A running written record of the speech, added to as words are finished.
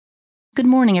Good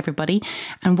morning, everybody,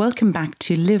 and welcome back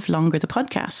to Live Longer, the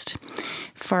podcast,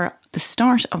 for the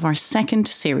start of our second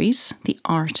series, The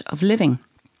Art of Living,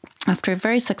 after a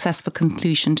very successful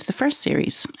conclusion to the first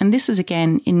series. And this is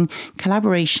again in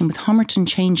collaboration with Homerton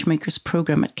Changemakers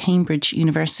programme at Cambridge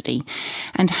University,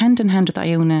 and hand in hand with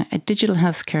Iona, a digital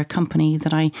healthcare company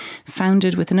that I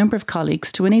founded with a number of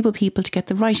colleagues to enable people to get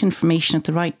the right information at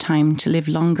the right time to live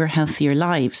longer, healthier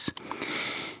lives.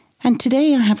 And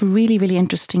today I have a really, really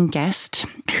interesting guest.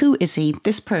 Who is he?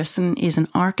 This person is an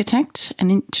architect,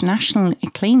 an international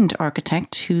acclaimed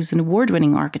architect who's an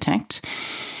award-winning architect.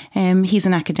 He's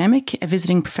an academic, a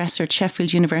visiting professor at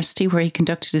Sheffield University, where he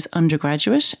conducted his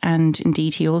undergraduate, and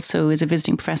indeed he also is a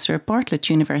visiting professor at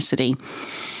Bartlett University.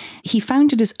 He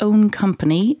founded his own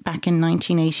company back in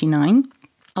 1989.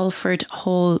 Alfred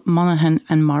Hall Monaghan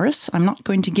and Morris. I'm not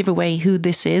going to give away who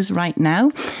this is right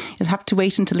now. You'll have to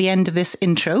wait until the end of this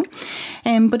intro.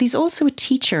 But he's also a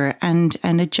teacher and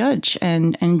a judge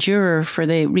and juror for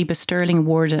the Reba Sterling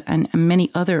Award and many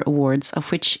other awards,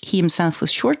 of which he himself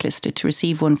was shortlisted to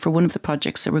receive one for one of the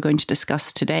projects that we're going to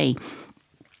discuss today.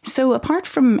 So apart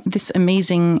from this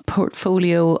amazing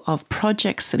portfolio of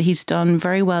projects that he's done,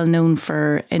 very well known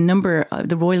for a number of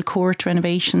the Royal Court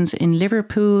renovations in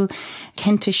Liverpool,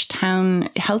 Kentish Town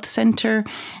Health Centre,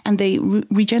 and the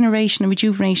regeneration and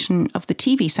rejuvenation of the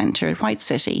TV Centre at White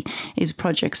City is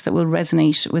projects that will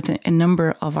resonate with a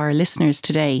number of our listeners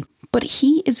today. But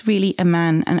he is really a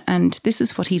man, and this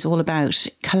is what he's all about: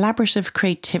 collaborative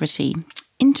creativity,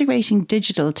 integrating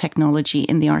digital technology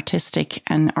in the artistic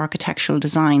and architectural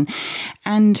design,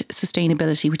 and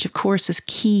sustainability, which of course is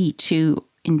key to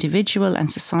individual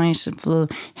and societal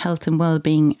health and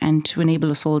well-being, and to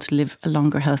enable us all to live a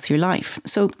longer, healthier life.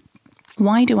 So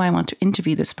why do I want to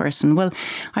interview this person? Well,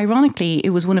 ironically, it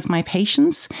was one of my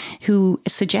patients who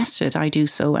suggested I do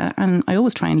so. And I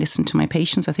always try and listen to my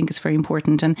patients. I think it's very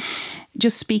important. And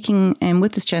just speaking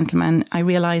with this gentleman, I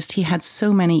realised he had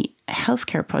so many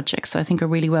healthcare projects that I think are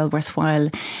really well worthwhile,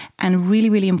 and really,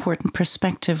 really important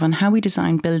perspective on how we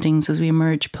design buildings as we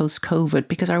emerge post-COVID,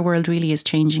 because our world really is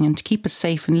changing, and to keep us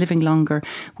safe and living longer,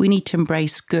 we need to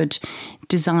embrace good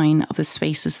design of the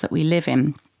spaces that we live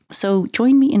in. So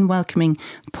join me in welcoming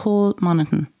Paul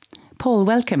Monaghan. Paul,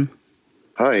 welcome.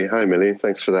 Hi, Millie.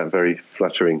 Thanks for that very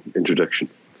flattering introduction.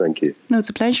 Thank you. No, it's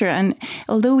a pleasure. And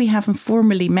although we haven't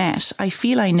formally met, I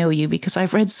feel I know you because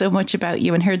I've read so much about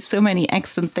you and heard so many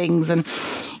excellent things. And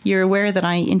you're aware that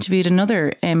I interviewed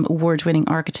another award-winning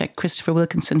architect, Christopher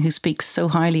Wilkinson, who speaks so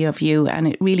highly of you. And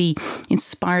it really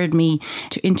inspired me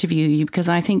to interview you, because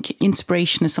I think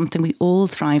inspiration is something we all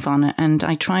thrive on. And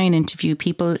I try and interview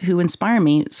people who inspire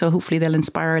me. So hopefully they'll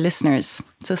inspire our listeners.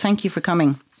 So thank you for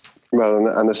coming. Well,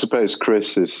 and I suppose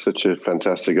Chris is such a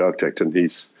fantastic architect, and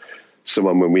he's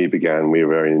someone, when we began, we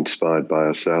were very inspired by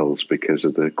ourselves because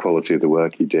of the quality of the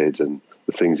work he did and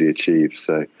the things he achieved.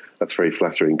 So that's very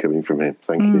flattering coming from him.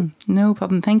 Thank you. No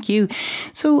problem. Thank you.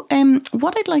 So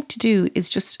what I'd like to do is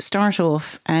just start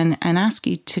off and ask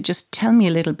you to just tell me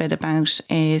a little bit about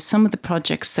some of the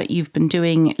projects that you've been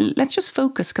doing. Let's just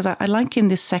focus, because I like in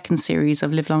this second series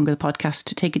of Live Longer, the podcast,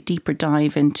 to take a deeper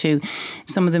dive into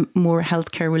some of the more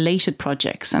healthcare related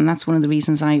projects. And that's one of the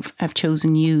reasons I've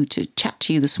chosen you to chat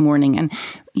to you this morning. And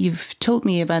you've told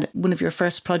me about one of your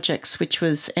first projects, which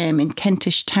was in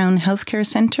Kentish Town Healthcare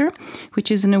Centre,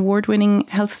 which is an award-winning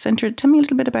health centre. Tell me a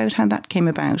little bit about how that came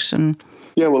about.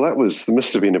 Yeah, well, there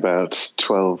must have been about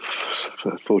 12,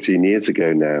 14 years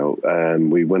ago now.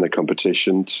 We won a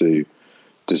competition to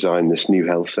design this new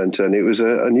health centre, and it was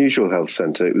an unusual health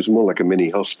centre. It was more like a mini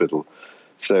hospital.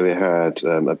 So it had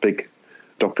a big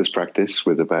doctor's practice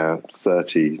with about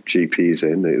 30 GPs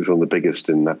in. It was one of the biggest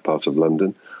in that part of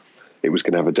London. It was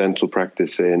going to have a dental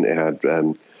practice in. It had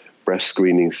breast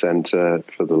screening centre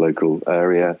for the local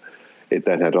area. It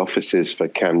then had offices for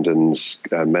Camden's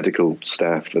medical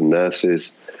staff and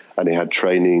nurses, and it had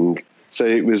training. So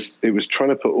it was trying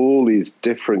to put all these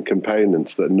different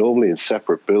components that are normally in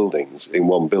separate buildings in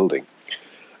one building.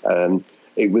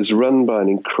 It was run by an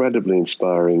incredibly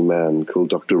inspiring man called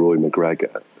Dr. Roy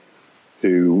McGregor,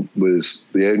 who was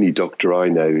the only doctor I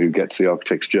know who gets the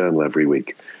Architect's Journal every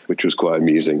week, which was quite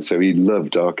amusing. So he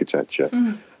loved architecture.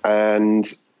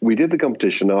 And we did the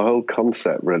competition. Our whole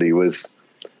concept really was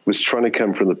trying to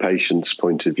come from the patient's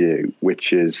point of view,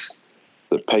 which is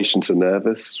that patients are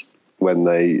nervous when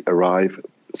they arrive.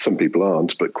 Some people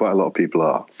aren't, but quite a lot of people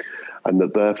are. And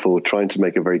that therefore trying to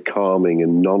make a very calming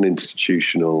and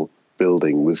non-institutional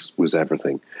building was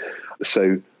everything.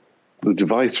 So the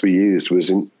device we used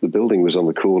the building was on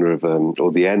the corner of,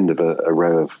 or the end of a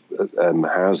row of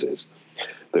houses,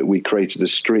 that we created a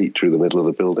street through the middle of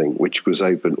the building, which was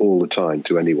open all the time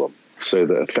to anyone. so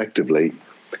that effectively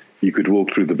you could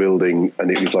walk through the building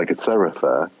and it was like a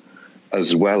thoroughfare,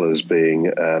 as well as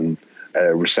being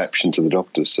a reception to the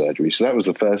doctor's surgery. So that was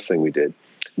the first thing we did.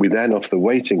 We then, off the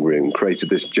waiting room, created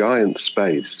this giant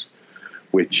space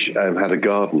which had a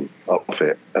garden off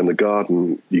it. And the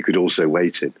garden you could also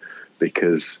wait in,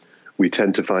 because we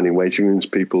tend to find in waiting rooms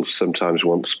people sometimes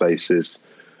want spaces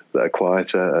that are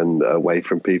quieter and away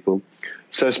from people.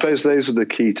 So I suppose those are the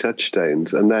key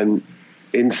touchstones. And then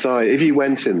inside, if you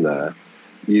went in there,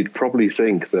 you'd probably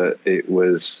think that it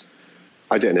was,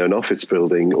 I don't know, an office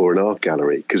building or an art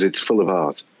gallery, because it's full of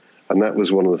art. And that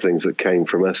was one of the things that came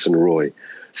from us and Roy.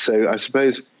 So I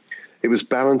suppose it was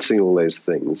balancing all those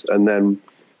things. And then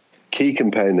key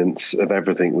components of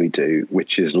everything we do,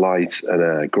 which is light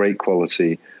and great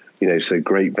quality, so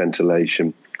great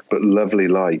ventilation, but lovely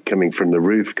light coming from the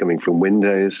roof, coming from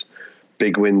windows,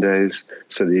 big windows,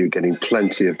 so that you're getting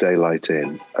plenty of daylight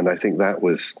in. And I think that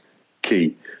was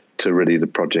key to really the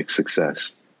project's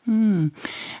success.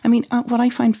 I mean, what I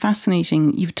find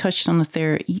fascinating, you've touched on it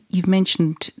there, you've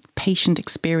mentioned patient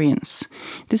experience.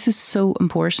 This is so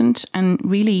important. And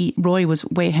really, Roy was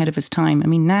way ahead of his time. I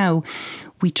mean, now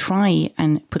we try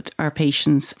and put our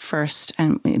patients first.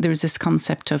 And there's this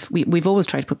concept of, we've always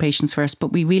tried to put patients first,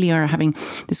 but we really are having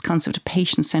this concept of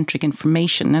patient-centric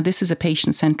information. Now, this is a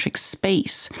patient-centric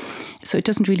space. So it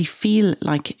doesn't really feel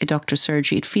like a doctor's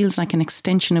surgery. It feels like an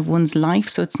extension of one's life.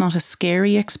 So it's not a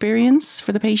scary experience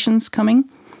for the patients coming.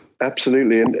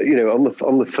 Absolutely. And,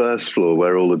 on the first floor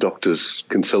where all the doctors'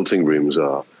 consulting rooms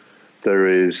are, there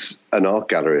is an art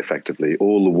gallery, effectively.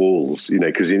 All the walls,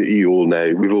 because you all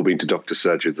know, we've all been to doctor's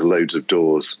surgery, there are loads of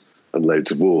doors and loads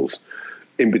of walls.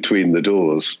 In between the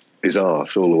doors is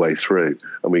art all the way through.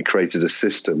 And we created a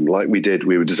system like we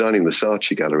were designing the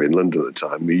Saatchi Gallery in London at the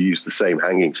time. We used the same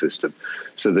hanging system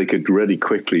so they could really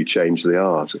quickly change the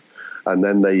art. And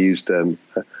then they used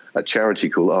a charity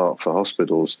called Art for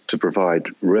Hospitals to provide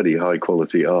really high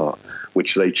quality art,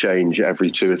 which they change every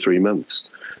 2 or 3 months.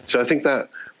 So I think that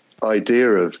idea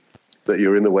of that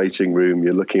you're in the waiting room,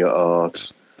 you're looking at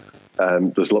art,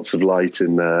 there's lots of light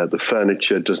in there, the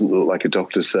furniture doesn't look like a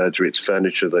doctor's surgery, it's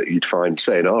furniture that you'd find,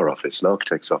 say, in our office, an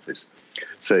architect's office.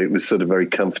 So it was sort of very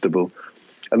comfortable.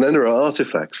 And then there are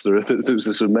artifacts. There was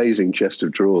this amazing chest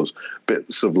of drawers,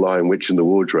 bits of Lion Witch in the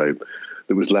wardrobe,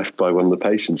 that was left by one of the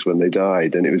patients when they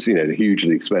died. And it was, a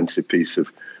hugely expensive piece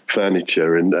of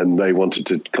furniture, and they wanted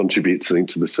to contribute something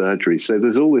to the surgery. So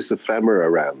there's all this ephemera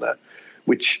around that,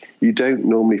 which you don't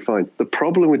normally find. The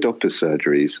problem with doctor's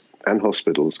surgeries and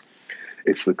hospitals,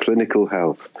 it's the clinical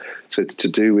health. So it's to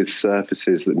do with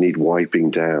surfaces that need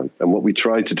wiping down. And what we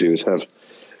try to do is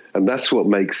and that's what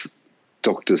makes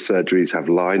doctor's surgeries have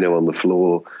lino on the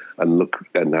floor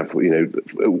and have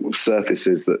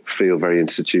surfaces that feel very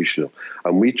institutional.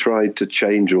 And we tried to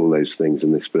change all those things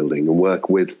in this building and work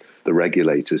with the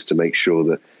regulators to make sure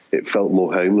that it felt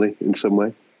more homely in some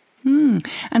way.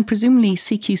 And presumably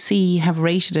CQC have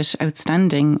rated it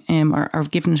outstanding or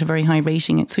given it a very high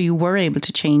rating. So you were able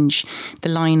to change the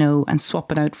lino and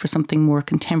swap it out for something more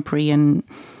contemporary and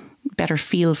better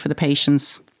feel for the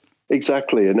patients.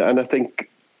 Exactly. And I think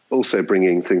also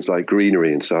bringing things like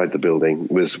greenery inside the building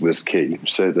was key,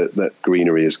 so that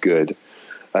greenery is good.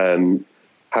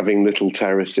 Having little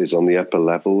terraces on the upper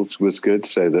levels was good,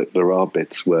 so that there are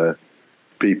bits where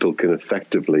people can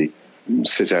effectively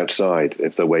sit outside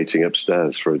if they're waiting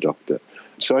upstairs for a doctor.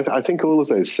 So I think all of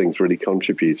those things really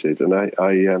contributed. And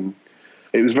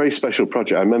it was a very special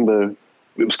project. I remember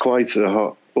it was quite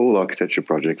all architecture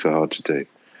projects are hard to do.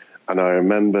 And I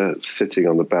remember sitting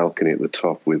on the balcony at the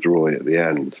top with Roy at the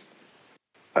end.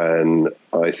 And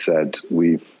I said,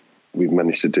 we've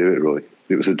managed to do it, Roy.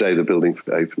 It was the day the building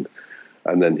opened.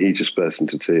 And then he just burst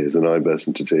into tears and I burst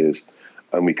into tears.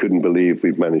 And we couldn't believe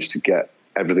we'd managed to get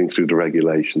everything through the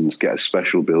regulations, get a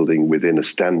special building within a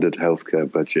standard healthcare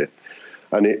budget.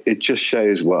 And it just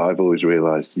shows what I've always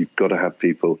realized. You've got to have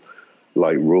people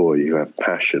like Roy who have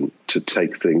passion to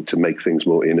make things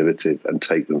more innovative and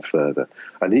take them further.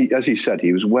 And he, as you said,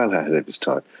 he was well ahead of his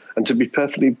time. And to be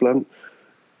perfectly blunt,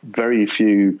 very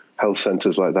few health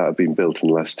centres like that have been built in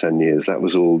the last 10 years. That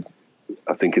was all,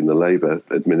 I think, in the Labour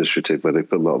administrative, where they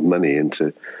put a lot of money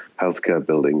into healthcare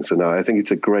buildings. And I think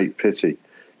it's a great pity,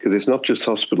 because it's not just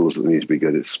hospitals that need to be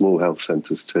good, it's small health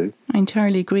centres too. I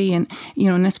entirely agree. And,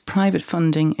 and that's private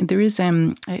funding. And there is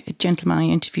a gentleman I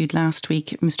interviewed last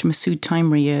week, Mr. Masood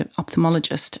Timri, an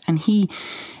ophthalmologist, and he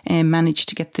managed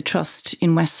to get the trust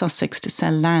in West Sussex to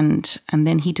sell land. And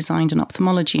then he designed an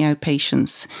ophthalmology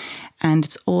outpatients. And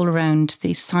it's all around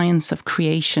the science of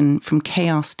creation, from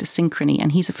chaos to synchrony.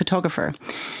 And he's a photographer.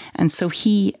 And so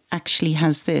he actually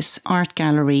has this art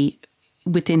gallery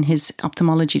within his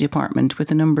ophthalmology department with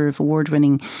a number of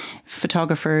award-winning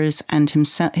photographers and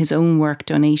his own work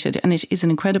donated. And it is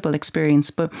an incredible experience.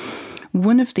 But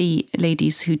one of the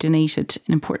ladies who donated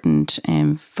an important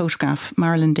photograph,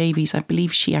 Marilyn Davies, I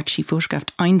believe she actually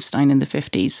photographed Einstein in the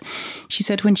 50s. She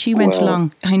said when she went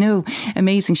along, I know,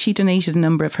 amazing, she donated a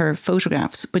number of her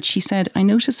photographs, but she said, I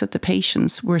noticed that the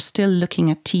patients were still looking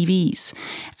at TVs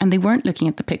and they weren't looking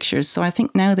at the pictures. So I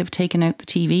think now they've taken out the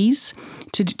TVs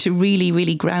to really,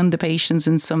 really ground the patients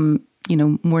in some,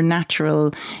 more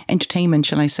natural entertainment,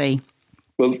 shall I say.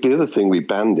 Well, the other thing we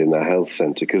banned in the health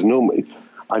centre, because normally,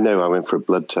 I know I went for a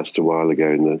blood test a while ago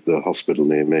in the hospital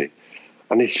near me,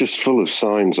 and it's just full of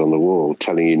signs on the wall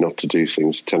telling you not to do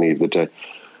things, telling you the day,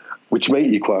 which make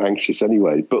you quite anxious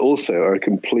anyway, but also are a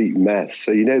complete mess.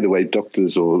 So the way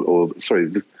doctors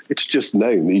it's just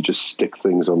known that you just stick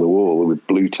things on the wall with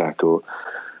blue tack, or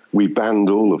we banned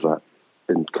all of that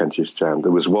in Kentish Town.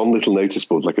 There was one little notice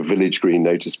board, like a village green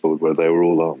notice board, where they were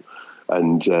all on.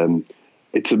 And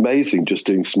it's amazing just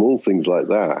doing small things like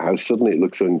that, how suddenly it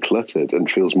looks uncluttered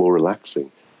and feels more relaxing.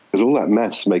 Because all that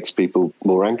mess makes people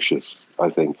more anxious, I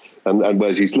think. And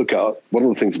whereas you look at one of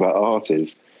the things about art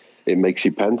is it makes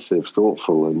you pensive,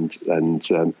 thoughtful, and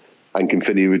can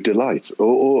fill you with delight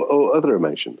or other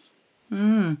emotions.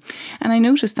 And I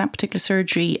noticed that particular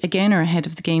surgery, again, are ahead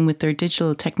of the game with their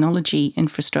digital technology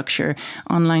infrastructure,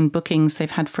 online bookings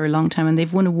they've had for a long time, and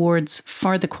they've won awards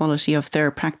for the quality of their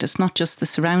practice, not just the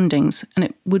surroundings. And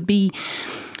it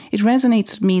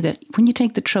resonates with me that when you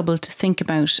take the trouble to think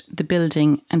about the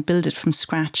building and build it from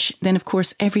scratch, then of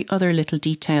course every other little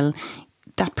detail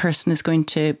that person is going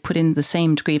to put in the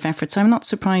same degree of effort. So I'm not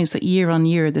surprised that year on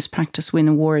year this practice win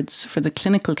awards for the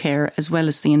clinical care as well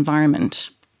as the environment.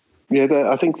 Yeah,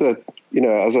 I think that,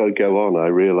 as I go on, I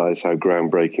realise how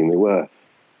groundbreaking they were.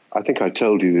 I think I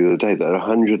told you the other day they're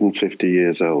 150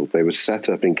 years old. They were set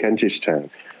up in Kentish Town,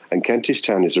 and Kentish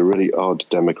Town is a really odd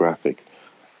demographic.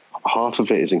 Half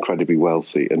of it is incredibly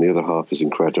wealthy, and the other half is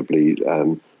incredibly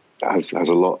has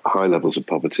a lot high levels of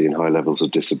poverty and high levels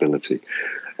of disability,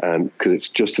 because it's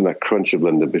just in that crunch of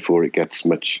London before it gets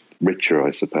much richer,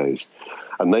 I suppose.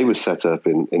 And they were set up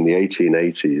in the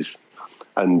 1880s.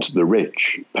 And the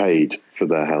rich paid for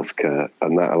their healthcare,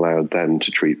 and that allowed them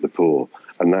to treat the poor.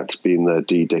 And that's been their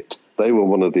edict. They were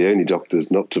one of the only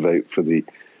doctors not to vote for the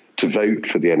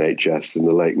NHS in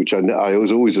the late, which I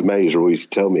was always amazed, or always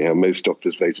tell me how most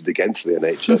doctors voted against the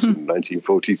NHS in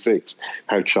 1946,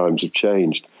 how times have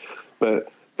changed. But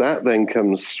that then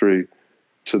comes through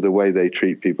to the way they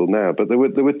treat people now. But there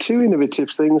were two innovative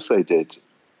things they did.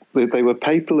 They were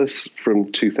paperless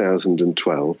from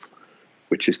 2012,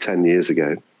 which is 10 years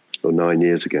ago or 9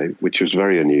 years ago, which was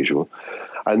very unusual.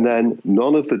 And then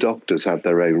none of the doctors had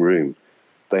their own room.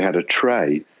 They had a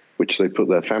tray which they put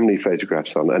their family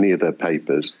photographs on, any of their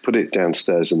papers, put it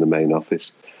downstairs in the main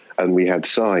office. And we had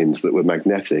signs that were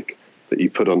magnetic that you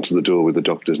put onto the door with the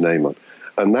doctor's name on.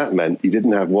 And that meant you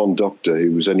didn't have one doctor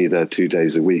who was only there 2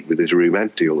 days a week with his room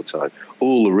empty all the time.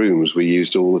 All the rooms were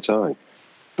used all the time.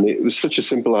 And it was such a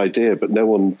simple idea, but no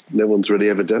one's really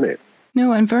ever done it.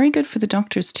 No, and very good for the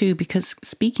doctors too, because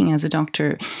speaking as a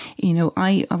doctor,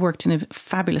 I worked in a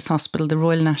fabulous hospital, the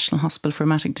Royal National Hospital for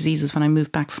Rheumatic Diseases, when I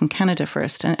moved back from Canada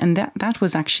first. And that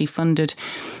was actually funded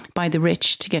by the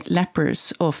rich to get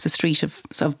lepers off the street of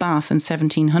Bath in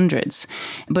 1700s.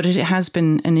 But it has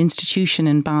been an institution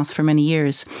in Bath for many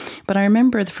years. But I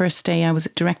remember the first day I was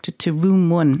directed to room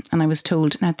 1, and I was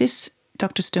told, now this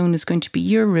Dr. Stone is going to be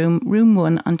your room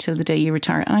 1 until the day you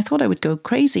retire. And I thought I would go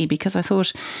crazy, because I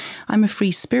thought, I'm a free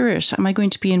spirit. Am I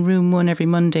going to be in room 1 every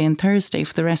Monday and Thursday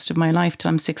for the rest of my life till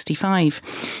I'm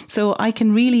 65? So I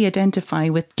can really identify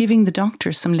with giving the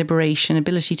doctor some liberation,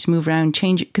 ability to move around,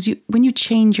 change it. Because when you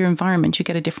change your environment, you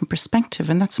get a different perspective.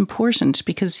 And that's important,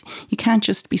 because you can't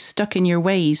just be stuck in your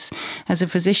ways. As a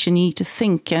physician, you need to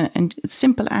think. And the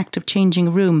simple act of changing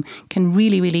a room can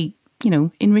really, really,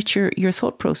 enrich your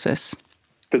thought process.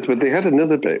 But they had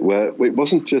another bit where it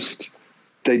wasn't just,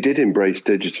 they did embrace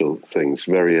digital things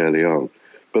very early on,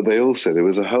 but there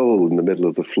was a hole in the middle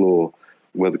of the floor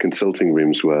where the consulting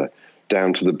rooms were,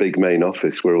 down to the big main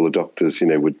office where all the doctors,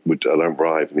 would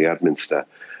arrive, and the admin staff.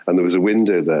 And there was a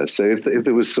window there. So if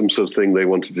there was some sort of thing they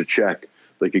wanted to check,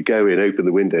 they could go in, open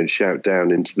the window and shout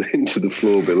down into the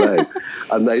floor below.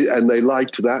 and they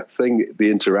liked that thing,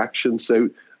 the interaction. So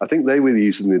I think they were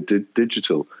using the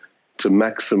digital to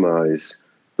maximize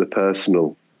the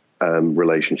personal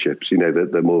relationships,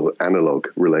 the more analog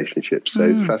relationships. So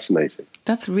it's fascinating.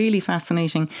 That's really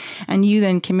fascinating. And you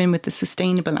then came in with the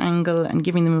sustainable angle and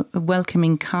giving them a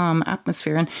welcoming, calm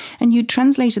atmosphere. And you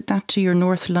translated that to your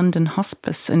North London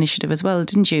Hospice initiative as well,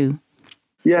 didn't you?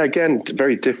 Yeah, again,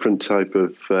 very different type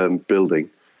of building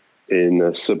in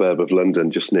a suburb of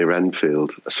London, just near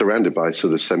Enfield, surrounded by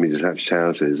sort of semi-detached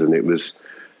houses. And it was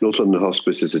North London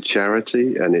Hospice is a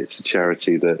charity, and it's a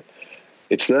charity that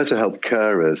it's there to help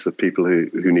carers, the people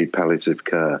who need palliative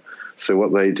care. So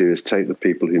what they do is take the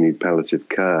people who need palliative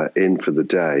care in for the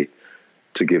day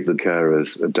to give the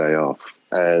carers a day off.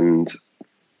 And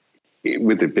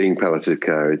with it being palliative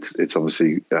care, it's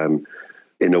obviously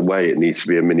in a way it needs to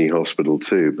be a mini hospital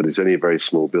too, but it's only a very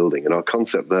small building. And our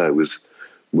concept there was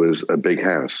a big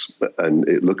house, and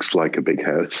it looks like a big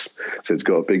house. So it's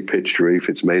got a big pitched roof.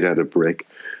 It's made out of brick.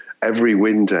 Every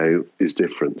window is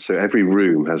different. So every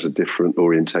room has a different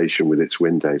orientation with its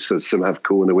windows. So some have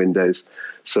corner windows,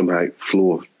 some have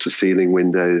floor to ceiling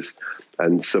windows,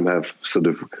 and some have sort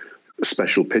of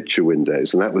special picture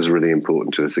windows. And that was really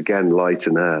important to us. Again, light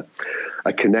and air,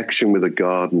 a connection with a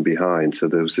garden behind. So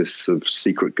there was this sort of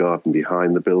secret garden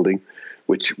behind the building,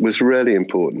 which was really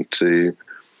important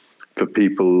for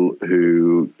people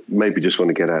who maybe just want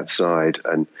to get outside.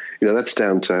 And, that's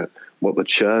down to what the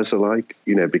chairs are like,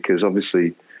 because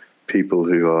obviously people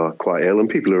who are quite ill and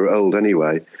people who are old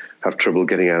anyway have trouble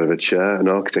getting out of a chair, and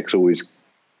architects always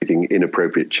making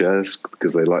inappropriate chairs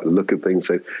because they like the look of things.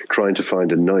 So trying to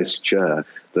find a nice chair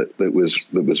that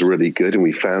was really good, and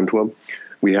we found one.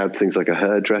 We had things like a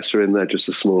hairdresser in there, just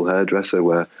a small hairdresser,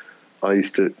 where I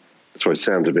used to, sorry, it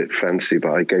sounds a bit fancy,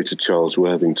 but I go to Charles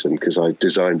Worthington because I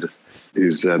designed,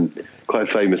 who's quite a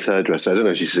famous hairdresser. I don't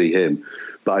know if you see him,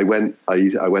 but I went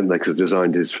there because I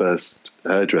designed his first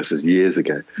hairdressers years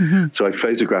ago. Mm-hmm. So I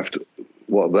photographed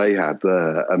what they had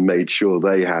there and made sure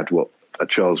they had what a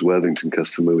Charles Worthington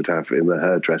customer would have in their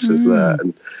hairdressers there.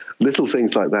 And little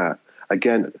things like that.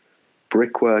 Again,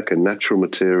 brickwork and natural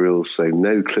materials, so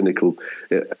no clinical,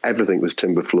 everything was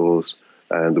timber floors,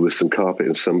 and there was some carpet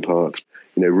in some parts,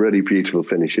 really beautiful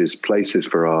finishes, places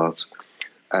for art.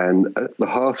 And at the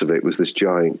heart of it was this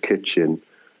giant kitchen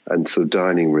and sort of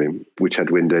dining room, which had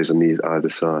windows on either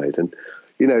side. And,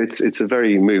 it's a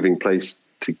very moving place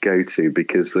to go to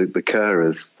because the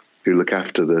carers who look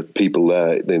after the people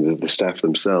there, the staff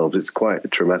themselves, it's quite a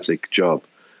traumatic job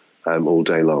all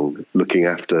day long, looking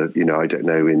after, I don't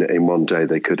know, in one day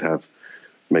they could have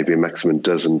maybe a maximum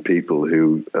dozen people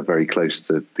who are very close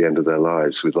to the end of their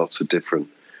lives with lots of different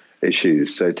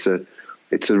issues. So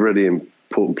it's a really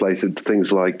important place. And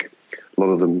things like a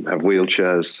lot of them have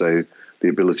wheelchairs, so the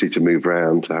ability to move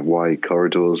around, to have wide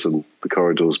corridors, and the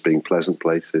corridors being pleasant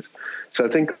places. So I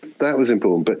think that was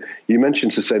important. But you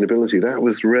mentioned sustainability. That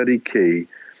was really key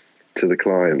to the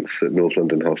clients at North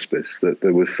London Hospice, that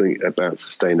there was something about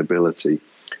sustainability,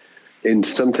 in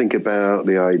something about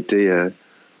the idea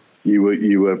you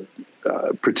were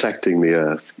protecting the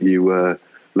earth, you were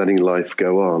letting life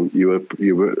go on, you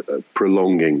were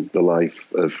prolonging the life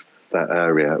of that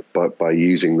area by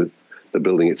using the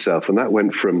building itself. And that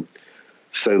went from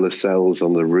solar cells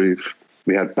on the roof.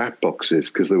 We had bat boxes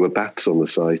because there were bats on the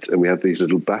site, and we had these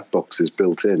little bat boxes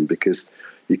built in because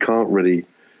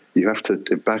you have to,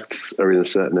 if bats are in a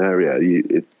certain area,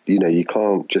 you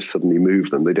can't just suddenly move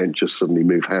them. They don't just suddenly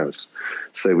move house.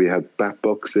 So we had bat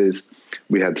boxes,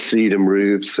 we had sedum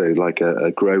roofs, so like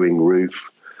a growing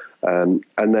roof. And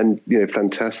then,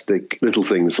 fantastic little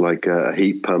things like a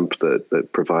heat pump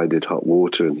that provided hot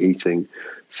water and heating.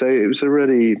 So it was a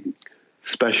really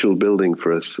special building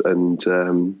for us.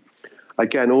 And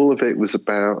again, all of it was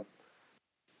about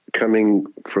coming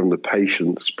from the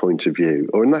patient's point of view,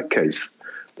 or in that case,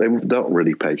 they're not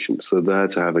really patients. They're there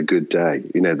to have a good day.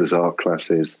 There's art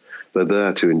classes. They're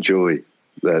there to enjoy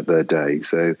their day.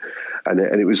 So, and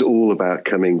it was all about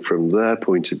coming from their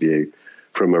point of view,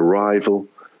 from arrival,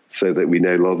 so that we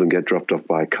know a lot of them get dropped off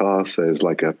by a car. So it's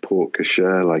like a porte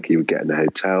cochere, like you would get in a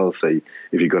hotel. So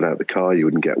if you got out of the car, you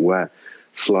wouldn't get wet.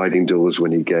 Sliding doors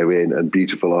when you go in, and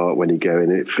beautiful art when you go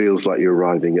in. It feels like you're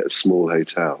arriving at a small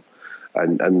hotel,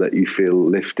 and that you feel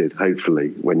lifted, hopefully,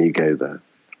 when you go there.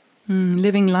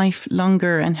 Living life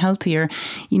longer and healthier.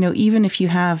 Even if you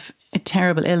have a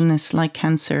terrible illness like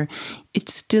cancer, it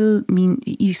still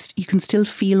means you can still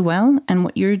feel well. And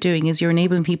what you're doing is you're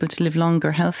enabling people to live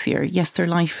longer, healthier. Yes, their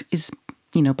life is,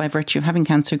 by virtue of having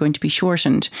cancer, going to be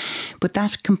shortened. But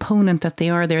that component that they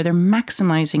are there, they're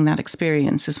maximizing that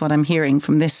experience is what I'm hearing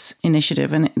from this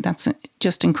initiative. And that's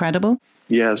just incredible.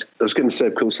 Yeah, I was going to say,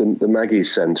 of course, the Maggie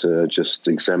Centre are just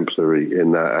exemplary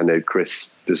in that. I know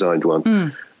Chris designed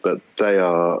one, but they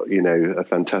are, a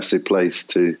fantastic place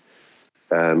to.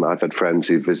 I've had friends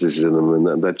who visited them,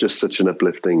 and they're just such an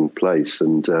uplifting place.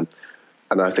 And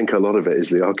I think a lot of it is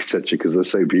the architecture because they're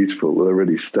so beautiful. They're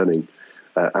really stunning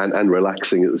and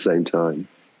relaxing at the same time.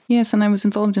 Yes, and I was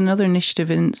involved in another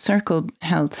initiative in Circle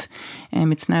Health.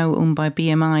 It's now owned by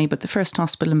BMI, but the first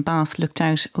hospital in Bath looked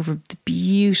out over the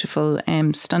beautiful,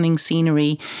 stunning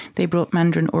scenery. They brought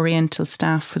Mandarin Oriental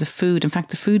staff for the food. In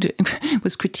fact, the food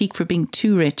was critiqued for being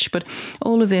too rich, but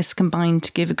all of this combined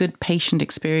to give a good patient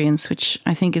experience, which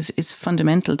I think is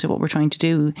fundamental to what we're trying to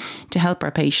do to help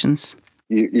our patients.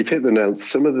 You've hit the nail.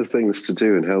 Some of the things to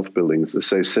do in health buildings are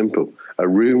so simple. A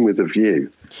room with a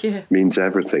view means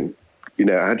everything.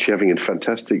 Actually having a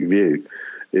fantastic view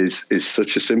is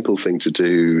such a simple thing to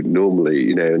do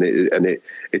normally, and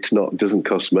it's not, doesn't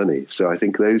cost money. So I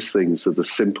think those things are the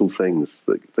simple things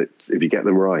that if you get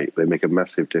them right, they make a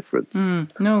massive difference.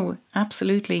 No,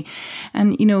 absolutely.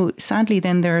 And, sadly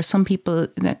then there are some people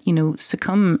that,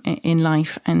 succumb in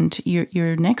life, and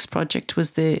your next project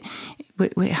was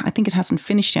I think it hasn't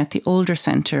finished yet, the Older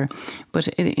Centre. But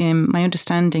my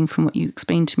understanding from what you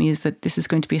explained to me is that this is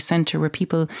going to be a centre where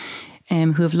people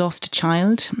who have lost a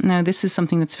child. Now, this is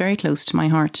something that's very close to my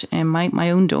heart. My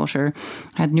own daughter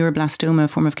had neuroblastoma, a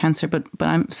form of cancer, but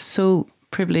I'm so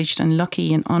privileged and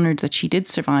lucky and honoured that she did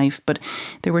survive. But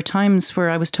there were times where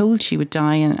I was told she would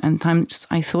die, and times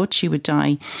I thought she would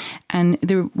die, and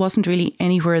there wasn't really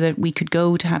anywhere that we could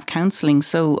go to have counselling.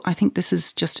 So I think this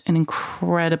is just an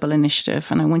incredible initiative,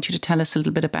 and I want you to tell us a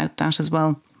little bit about that as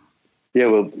well. Yeah,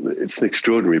 well, it's an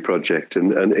extraordinary project,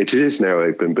 and it is now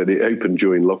open, but it opened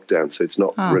during lockdown, so it's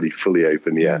not really fully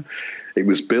open yet. It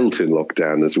was built in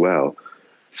lockdown as well,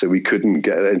 so we couldn't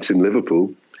get it. It's in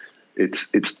Liverpool.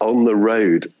 It's on the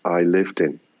road I lived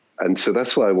in, and so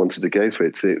that's why I wanted to go for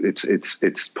it.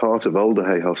 It's part of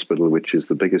Alderhay Hospital, which is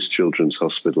the biggest children's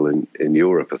hospital in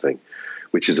Europe, I think,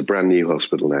 which is a brand new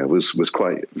hospital now. It was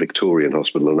quite Victorian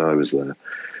hospital, and I was there,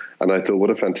 and I thought, what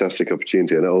a fantastic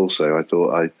opportunity. And also, I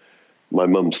thought my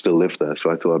mum still lived there,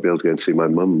 so I thought I'd be able to go and see my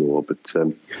mum more. But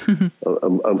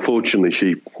unfortunately,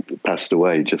 she passed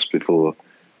away just before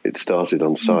it started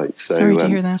on site. So, sorry to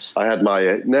hear that. I had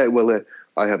my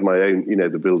I had my own.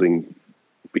 The building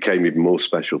became even more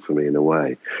special for me in a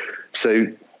way. So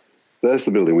there's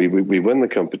the building. We won the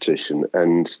competition,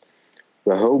 and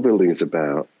the whole building is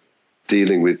about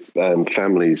dealing with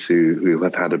families who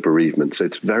have had a bereavement. So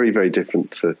it's very, very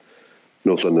different to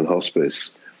North London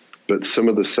Hospice, but some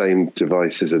of the same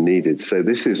devices are needed. So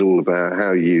this is all about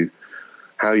how you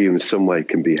in some way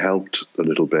can be helped a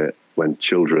little bit when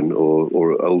children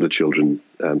or older children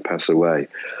pass away.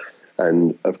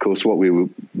 And of course, what we were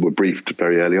briefed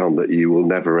very early on, that you will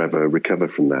never ever recover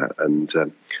from that. And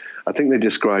I think they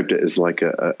described it as like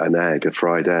an egg, a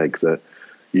fried egg, that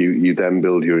you then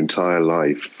build your entire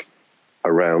life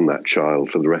around that child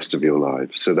for the rest of your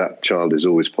life. So that child is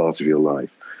always part of your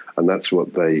life, and that's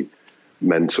what they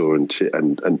mentor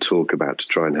and talk about to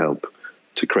try and help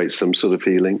to create some sort of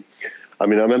healing. I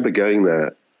mean, I remember going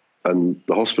there, and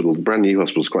the brand new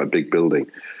hospital is quite a big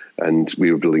building, and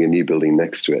we were building a new building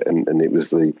next to it, and it was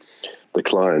the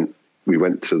client. We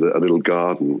went to a little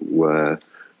garden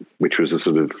which was a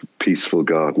sort of peaceful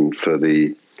garden for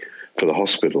the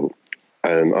hospital,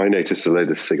 and I noticed a load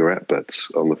of cigarette butts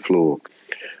on the floor,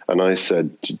 and I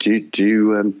said, "Do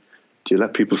you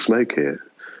let people smoke here?"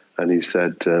 And he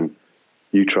said,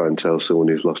 "You try and tell someone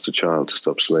who's lost a child to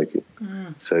stop smoking."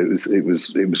 So it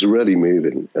was really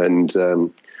moving, and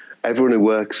everyone who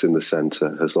works in the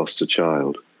centre has lost a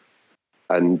child,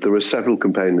 and there are several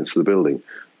components of the building.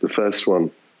 The first one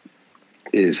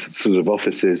is sort of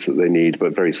offices that they need,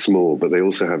 but very small. But they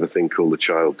also have a thing called the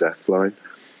Child Death Line,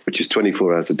 which is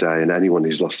 24 hours a day, and anyone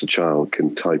who's lost a child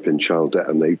can type in child death,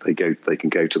 and they can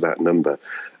go to that number,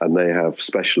 and they have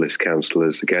specialist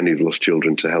counsellors again who've lost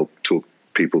children to help talk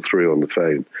people through on the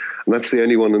phone. And that's the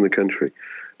only one in the country.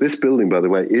 This building, by the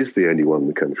way, is the only one in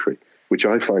the country, which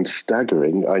I find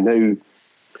staggering. I know,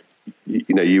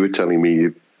 you were telling me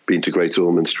you've been to Great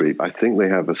Ormond Street. I think they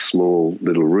have a small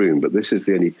little room, but this is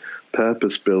the only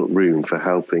purpose-built room for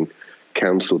helping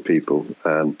counsel people.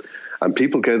 And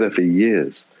people go there for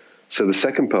years. So the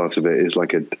second part of it is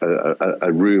like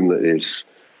a room that is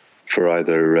for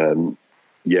either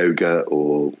yoga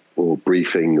or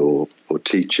briefing or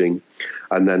teaching.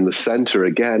 And then the centre,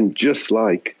 again, just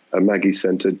like a Maggie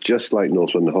Centre, just like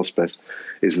North London Hospice,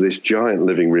 is this giant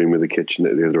living room with a kitchen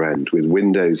at the other end, with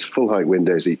windows, full-height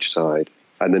windows each side.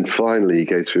 And then finally you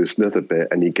go through another bit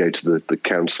and you go to the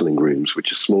counselling rooms,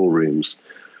 which are small rooms.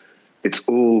 It's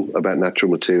all about natural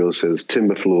materials. So there's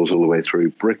timber floors all the way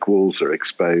through. Brick walls are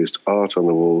exposed, art on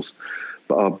the walls.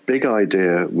 But our big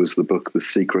idea was the book, The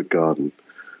Secret Garden.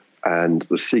 And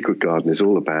The Secret Garden is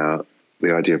all about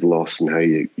the idea of loss and how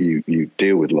you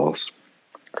deal with loss,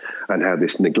 and how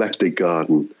this neglected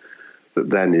garden that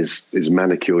then is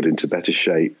manicured into better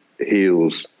shape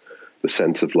heals the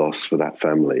sense of loss for that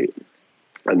family.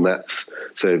 And that's,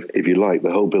 so if you like,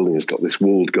 the whole building has got this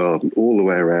walled garden all the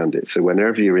way around it. So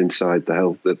whenever you're inside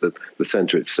the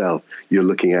centre itself, you're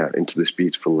looking out into this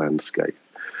beautiful landscape.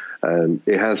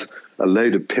 It has a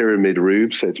load of pyramid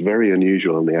roofs, so it's very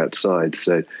unusual on the outside.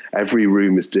 So every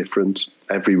room is different.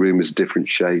 Every room is a different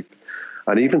shape.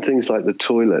 And even things like the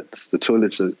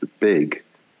toilets are big,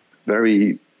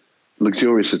 very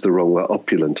luxurious is the wrong word,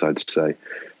 opulent, I'd say,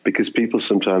 because people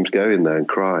sometimes go in there and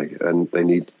cry and they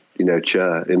need, a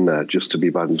chair in there just to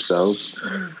be by themselves.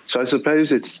 So I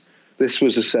suppose this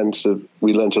was a sense of,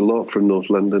 we learnt a lot from North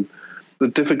London. The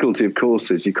difficulty, of course,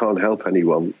 is you can't help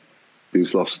anyone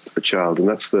who's lost a child, and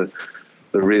that's the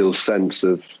real sense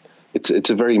of, it's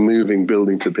a very moving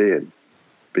building to be in,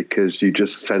 because you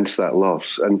just sense that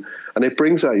loss, and it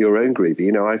brings out your own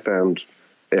grieving. I found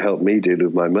it helped me deal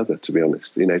with my mother, to be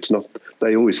honest. It's not,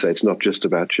 they always say it's not just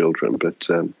about children, but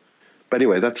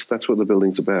anyway, that's what the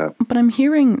building's about. But I'm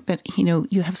hearing that,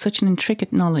 you have such an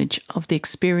intricate knowledge of the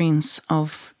experience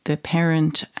of the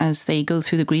parent as they go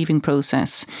through the grieving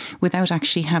process without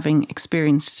actually having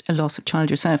experienced a loss of child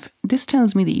yourself. This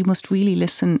tells me that you must really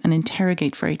listen and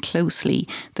interrogate very closely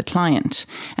the client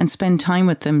and spend time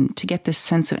with them to get this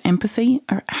sense of empathy.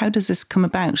 Or how does this come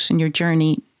about in your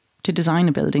journey to design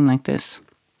a building like this?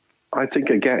 I think,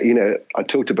 again, I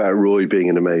talked about Roy being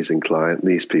an amazing client.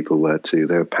 These people were too.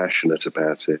 They were passionate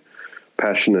about it,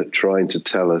 passionate trying to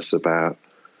tell us about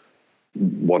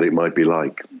what it might be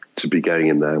like to be going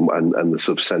in there and the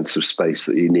sort of sense of space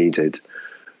that you needed,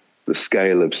 the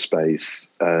scale of space,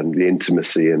 the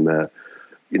intimacy in there,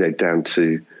 down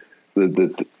to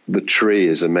the tree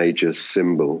is a major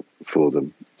symbol for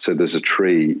them. So there's a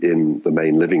tree in the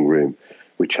main living room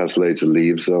which has loads of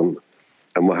leaves on.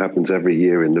 And what happens every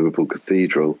year in Liverpool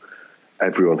Cathedral,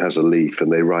 everyone has a leaf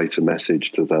and they write a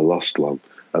message to their lost one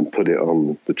and put it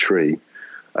on the tree.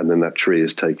 And then that tree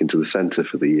is taken to the centre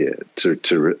for the year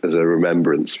as a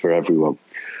remembrance for everyone.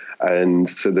 And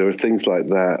so there are things like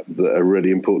that are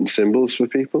really important symbols for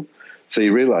people. So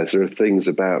you realise there are things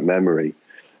about memory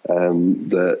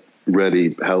that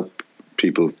really help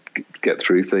people get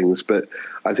through things. But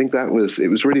I think it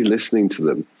was really listening to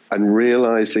them and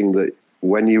realising that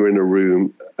when you were in a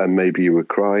room and maybe you were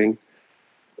crying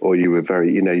or you were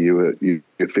very,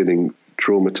 you're feeling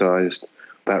traumatized,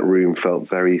 that room felt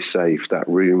very safe. That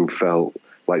room felt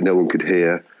like no one could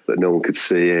hear, that no one could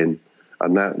see in.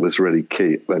 And that was really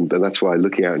key. And that's why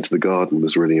looking out into the garden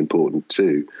was really important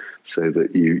too. So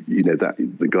that that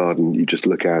the garden, you just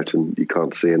look out and you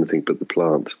can't see anything but the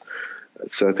plant.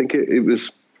 So I think it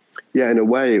was, in a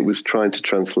way it was trying to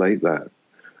translate that.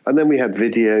 And then we had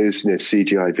videos,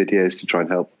 CGI videos to try and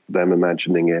help them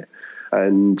imagining it.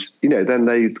 And, then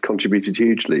they contributed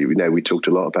hugely. We talked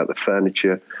a lot about the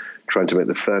furniture, trying to make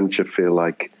the furniture feel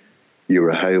like you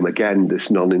were at home. Again,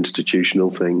 this non-institutional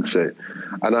thing. So,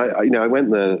 and I went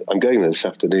there, I'm going there this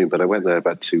afternoon, but I went there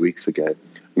about 2 weeks ago,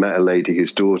 met a lady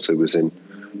whose daughter was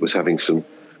having some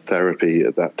therapy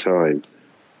at that time.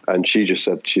 And she just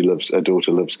said her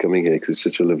daughter loves coming here because it's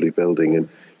such a lovely building and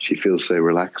she feels so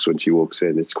relaxed when she walks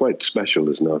in. It's quite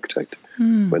special as an architect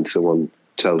when someone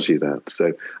tells you that.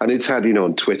 So, and it's had,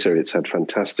 on Twitter, it's had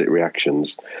fantastic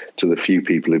reactions to the few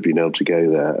people who've been able to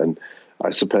go there. And I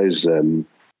suppose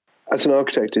as an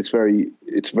architect, it's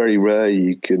very rare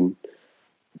you can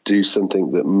do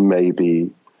something that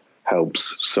maybe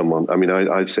helps someone. I mean,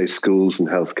 I'd say schools and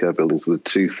healthcare buildings are the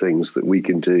two things that we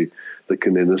can do that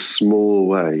can, in a small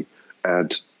way,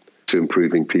 add to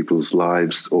improving people's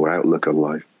lives or outlook on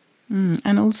life.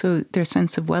 And also their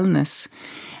sense of wellness.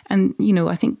 And,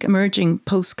 I think emerging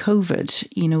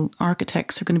post-COVID,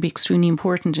 architects are going to be extremely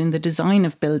important in the design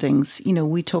of buildings.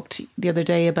 We talked the other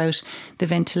day about the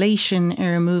ventilation,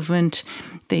 air movement,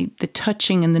 the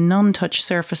touching and the non-touch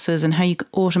surfaces and how you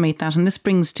automate that. And this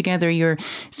brings together your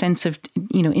sense of,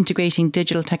 integrating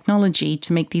digital technology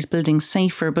to make these buildings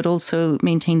safer, but also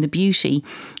maintain the beauty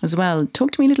as well.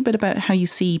 Talk to me a little bit about how you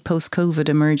see post-COVID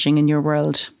emerging in your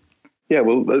world. Yeah,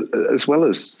 well, as well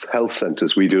as health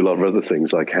centres, we do a lot of other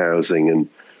things like housing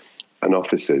and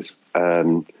offices,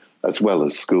 as well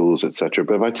as schools, etc.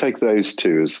 But if I take those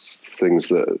two as things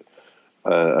that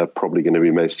are probably going to be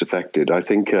most affected, I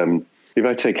think if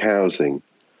I take housing,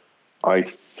 I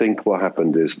think what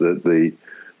happened is that the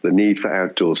need for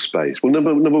outdoor space. Well,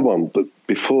 number one, but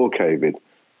before COVID,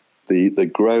 the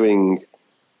growing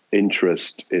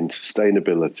interest in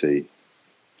sustainability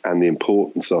and the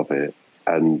importance of it,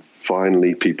 and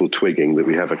finally people twigging that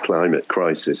we have a climate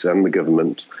crisis, and the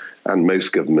government and most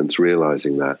governments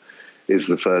realizing that, is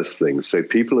the first thing. So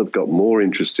people have got more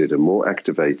interested and more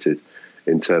activated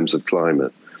in terms of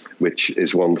climate. which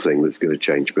is one thing that's going to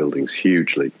change buildings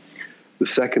hugely. The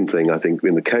second thing, I think,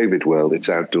 in the COVID world, it's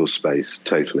outdoor space,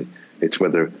 totally. It's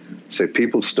so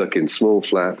people stuck in small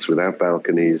flats without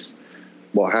balconies.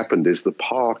 What happened is the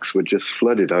parks were just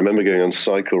flooded. I remember going on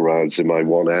cycle rides in my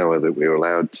 1 hour that we were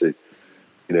allowed to.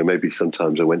 Maybe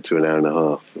sometimes I went to an hour and a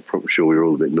half. I'm probably sure we were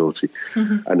all a bit naughty.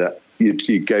 Mm-hmm. And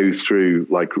you go through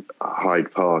like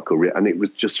Hyde Park, and it was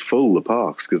just full, the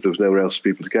parks, because there was nowhere else for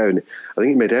people to go. And I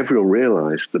think it made everyone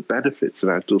realise the benefits of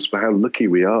outdoor space, how lucky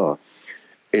we are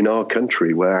in our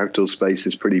country where outdoor space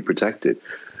is pretty protected.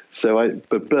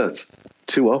 But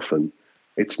too often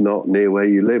it's not near where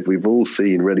you live. We've all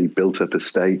seen really built up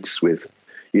estates with,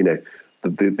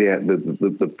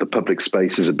 the public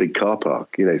space is a big car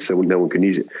park, so no one can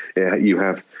use it. Yeah,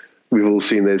 we've all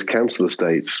seen those council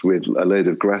estates with a load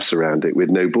of grass around it with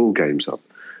no ball games on.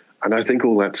 And I think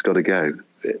all that's got to go.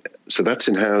 So that's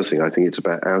in housing. I think it's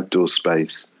about outdoor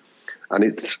space. And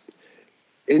it's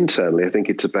internally, I think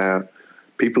it's about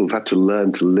people have had to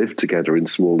learn to live together in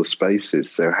smaller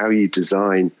spaces. So how you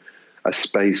design a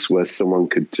space where someone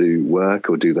could do work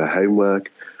or do their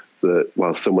homework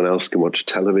while someone else can watch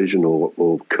television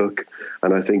or cook.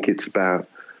 And I think it's about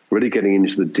really getting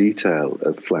into the detail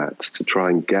of flats to try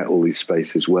and get all these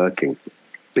spaces working.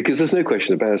 Because there's no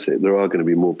question about it, there are going to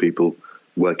be more people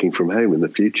working from home in the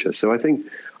future. So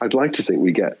I'd like to think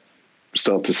we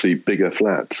start to see bigger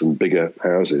flats and bigger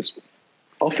houses.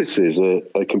 Offices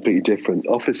are completely different.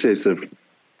 Offices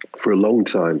for a long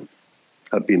time,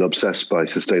 have been obsessed by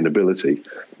sustainability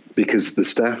because the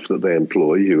staff that they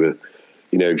employ, who are,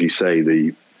 if you say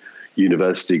the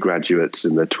university graduates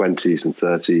in their 20s and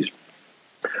 30s,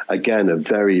 again, are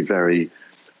very, very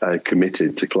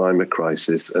committed to climate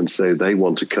crisis. And so they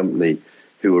want a company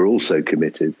who are also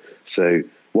committed. So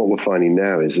what we're finding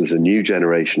now is there's a new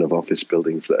generation of office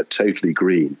buildings that are totally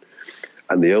green.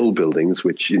 And the old buildings,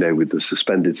 which, with the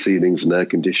suspended ceilings and air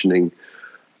conditioning,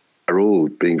 are all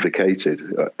being vacated.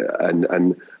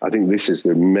 And I think this is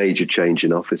the major change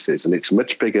in offices. And it's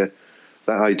much bigger.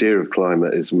 That idea of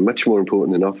climate is much more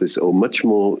important in office, or much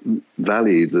more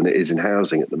valued than it is in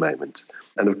housing at the moment.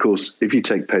 And of course, if you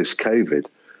take post-COVID,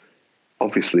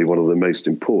 obviously one of the most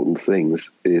important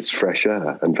things is fresh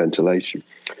air and ventilation.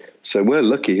 So we're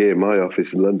lucky here in my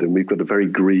office in London. We've got a very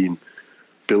green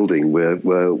building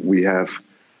where we have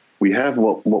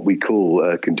what we call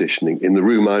air conditioning. In the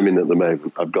room I'm in at the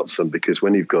moment, I've got some, because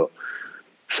when you've got,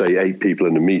 say, 8 people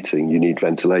in a meeting, you need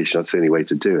ventilation. That's the only way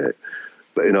to do it.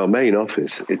 But in our main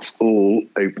office, it's all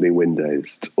opening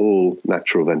windows. It's all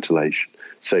natural ventilation.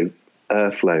 So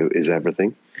airflow is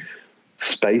everything.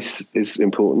 Space is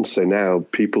important. So now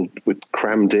people were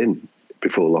crammed in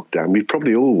before lockdown. We've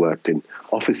probably all worked in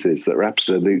offices that are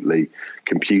absolutely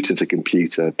computer to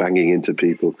computer, banging into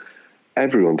people.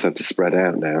 Everyone's had to spread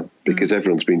out now because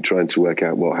everyone's been trying to work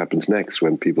out what happens next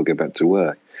when people go back to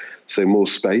work. So more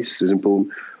space is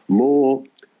important. More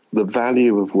the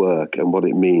value of work and what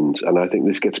it means. And I think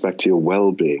this gets back to your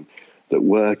well-being, that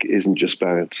work isn't just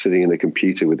about sitting in a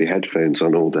computer with your headphones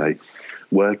on all day.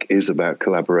 Work is about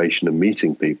collaboration and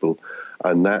meeting people,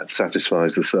 and that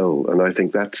satisfies the soul. And I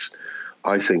think that's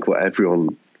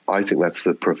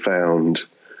the profound,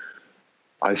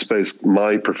 I suppose,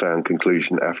 my profound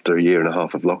conclusion after a year and a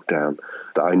half of lockdown,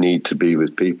 that I need to be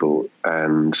with people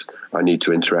and I need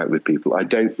to interact with people. I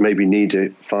don't maybe need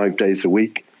it 5 days a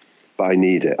week, but I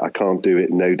need it. I can't do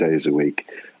it no days a week.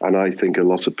 And I think a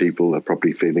lot of people are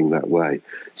probably feeling that way.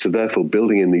 So therefore,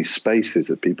 building in these spaces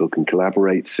that people can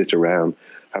collaborate, sit around,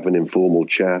 have an informal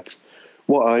chat.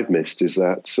 What I've missed is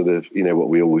that sort of, what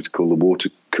we always call the water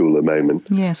cooler moment.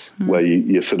 Yes. Where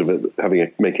you're sort of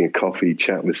making a coffee,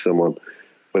 chat with someone,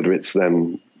 whether it's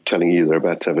them telling you they're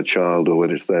about to have a child or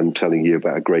whether it's them telling you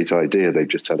about a great idea they've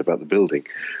just had about the building.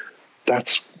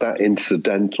 That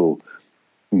incidental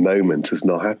moment has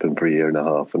not happened for a year and a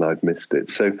half, and I've missed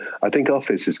it. So I think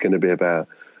office is going to be about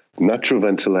natural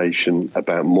ventilation,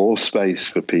 about more space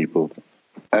for people.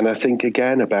 And I think,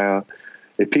 again, about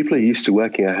if people are used to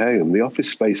working at home, the office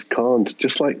space can't,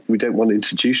 just like we don't want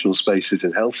institutional spaces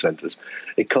in health centres,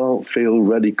 it can't feel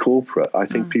really corporate. I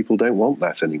think people don't want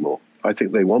that anymore. I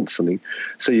think they want something.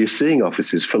 So you're seeing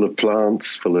offices full of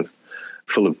plants, full of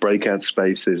breakout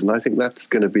spaces, and I think that's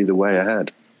going to be the way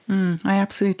ahead. I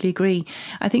absolutely agree.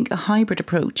 I think a hybrid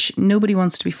approach, nobody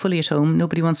wants to be fully at home,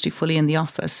 nobody wants to be fully in the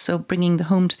office. So bringing the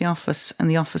home to the office and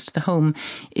the office to the home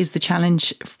is the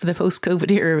challenge for the post-COVID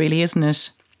era, really, isn't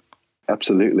it?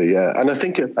 Absolutely, yeah. And I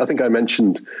think I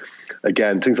mentioned,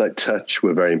 again, things like touch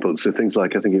were very important. So things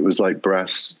like, I think it was like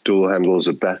brass door handles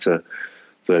are better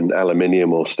than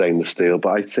aluminium or stainless steel.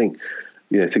 But I think,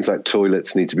 things like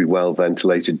toilets need to be well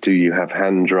ventilated. Do you have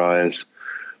hand dryers?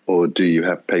 or do you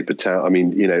have paper towel? I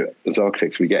mean, as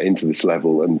architects, we get into this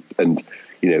level and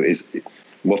is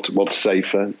what's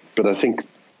safer? But I think,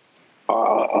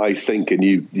 and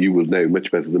you will know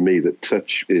much better than me, that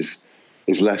touch is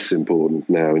less important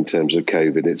now in terms of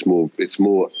COVID. It's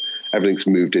more everything's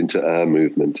moved into air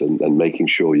movement and making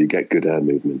sure you get good air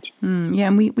movement. Yeah,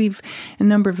 and we've a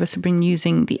number of us have been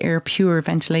using the Air Pure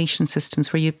ventilation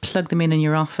systems where you plug them in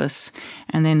your office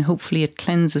and then hopefully it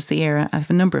cleanses the air. I have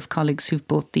a number of colleagues who've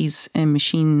bought these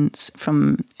machines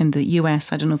in the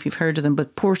US. I don't know if you've heard of them,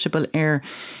 but portable air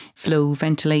flow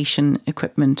ventilation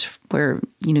equipment where,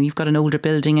 you've got an older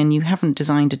building and you haven't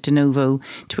designed it de novo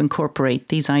to incorporate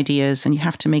these ideas and you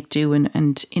have to make do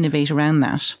and innovate around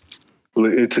that. Well,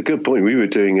 it's a good point. We were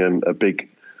doing a big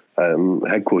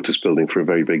headquarters building for a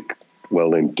very big,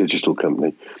 well-known digital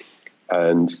company.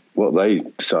 And what they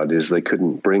decided is they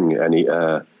couldn't bring any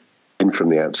air in from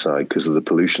the outside because of the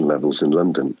pollution levels in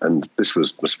London. And this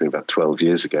must have been about 12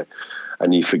 years ago.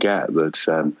 And you forget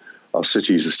that our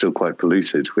cities are still quite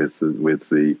polluted with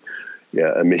the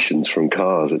emissions from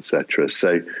cars, etc.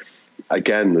 So,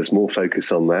 again, there's more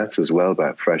focus on that as well,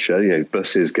 about fresh air.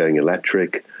 Buses going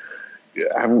electric.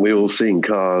 Haven't we all seen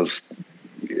cars,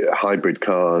 hybrid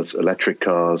cars, electric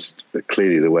cars,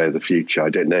 clearly the way of the future? I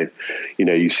don't know.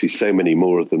 You see so many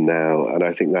more of them now, and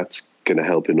I think that's going to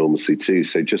help enormously too.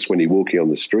 So just when you're walking on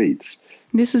the streets.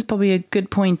 This is probably a good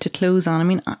point to close on. I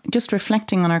mean, just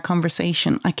reflecting on our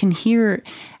conversation, I can hear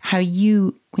how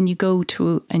when you go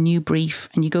to a new brief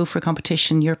and you go for a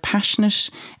competition, you're passionate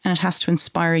and it has to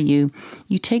inspire you.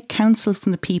 You take counsel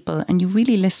from the people and you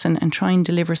really listen and try and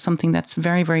deliver something that's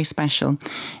very, very special.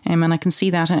 And I can see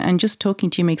that. And just talking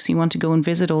to you makes me want to go and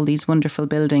visit all these wonderful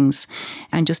buildings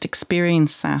and just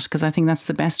experience that, because I think that's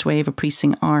the best way of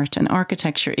appreciating art. And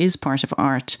architecture is part of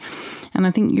art. And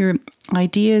I think your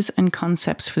ideas and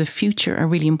concepts for the future are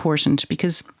really important,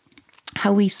 because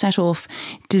how we set off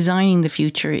designing the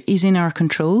future is in our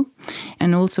control.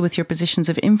 And also with your positions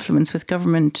of influence with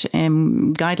government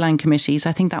guideline committees,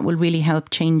 I think that will really help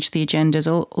change the agendas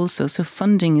also. So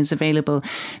funding is available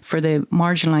for the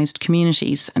marginalised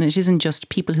communities, and it isn't just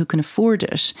people who can afford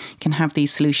it can have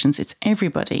these solutions, it's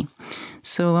everybody.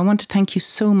 So I want to thank you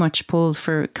so much, Paul,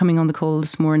 for coming on the call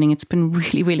this morning. It's been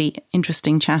really, really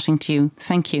interesting chatting to you.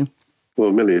 Thank you.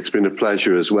 Well, Millie, it's been a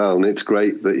pleasure as well. And it's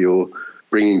great that you're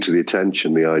bringing to the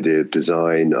attention the idea of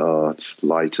design, art,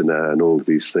 light and air and all of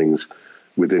these things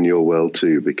within your world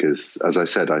too, because as I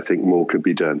said, I think more could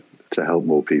be done to help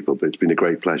more people. But it's been a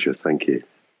great pleasure. Thank you.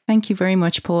 Thank you very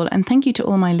much, Paul. And thank you to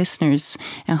all my listeners.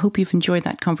 I hope you've enjoyed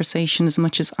that conversation as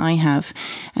much as I have.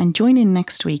 And join in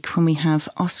next week when we have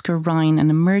Oscar Ryan, an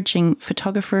emerging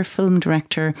photographer, film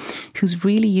director, who's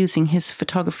really using his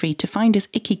photography to find his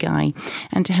ikigai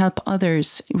and to help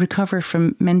others recover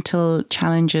from mental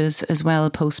challenges as well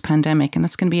post-pandemic. And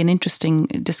that's going to be an interesting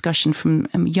discussion from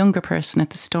a younger person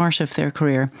at the start of their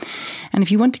career. And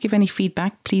if you want to give any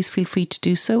feedback, please feel free to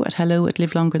do so at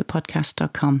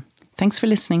hello@livelongerthepodcast.com. Thanks for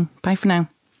listening. Bye for now.